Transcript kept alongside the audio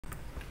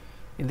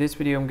In this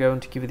video, I'm going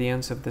to give you the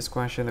answer of this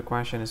question. The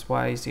question is,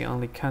 why is the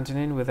only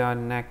continent without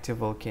an active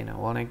volcano?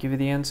 Well, I give you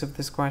the answer of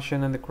this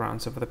question, and the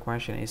answer for the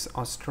question is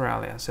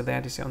Australia. So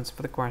that is the answer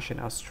for the question,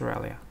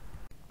 Australia.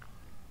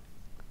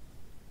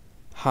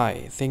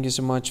 Hi, thank you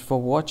so much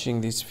for watching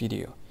this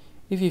video.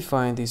 If you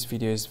find this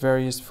video is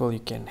very useful, you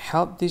can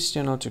help this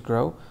channel to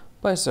grow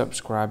by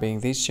subscribing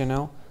this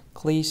channel.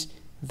 Click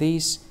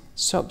this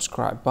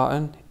subscribe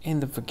button and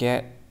don't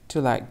forget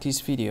to like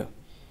this video.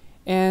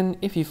 And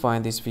if you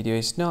find this video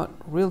is not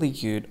really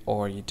good,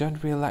 or you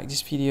don't really like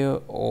this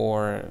video,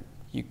 or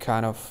you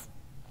kind of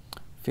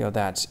feel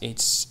that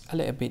it's a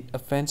little bit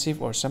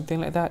offensive or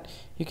something like that,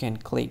 you can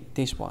click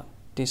this one,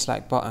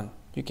 dislike button.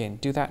 You can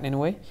do that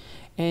anyway.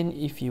 And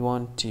if you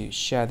want to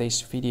share this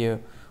video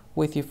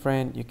with your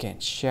friend, you can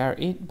share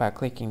it by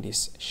clicking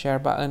this share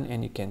button,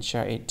 and you can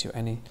share it to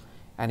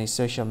any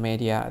social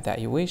media that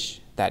you wish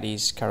that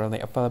is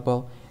currently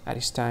available at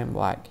this time,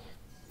 like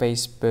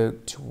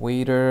Facebook,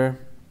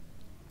 Twitter,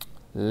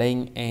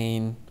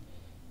 LinkedIn,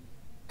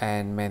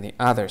 and many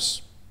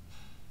others,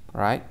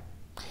 right?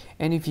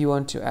 And if you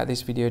want to add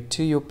this video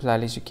to your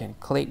playlist, you can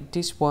click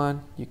this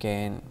one. You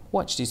can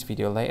watch this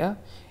video later,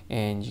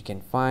 and you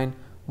can find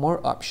more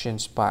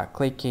options by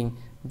clicking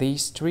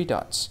these three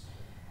dots.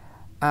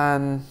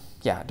 And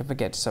yeah, don't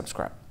forget to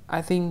subscribe.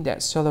 I think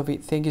that's all of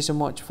it. Thank you so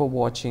much for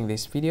watching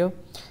this video,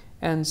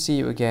 and see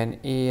you again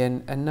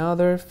in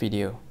another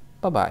video.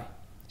 Bye bye.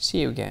 See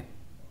you again.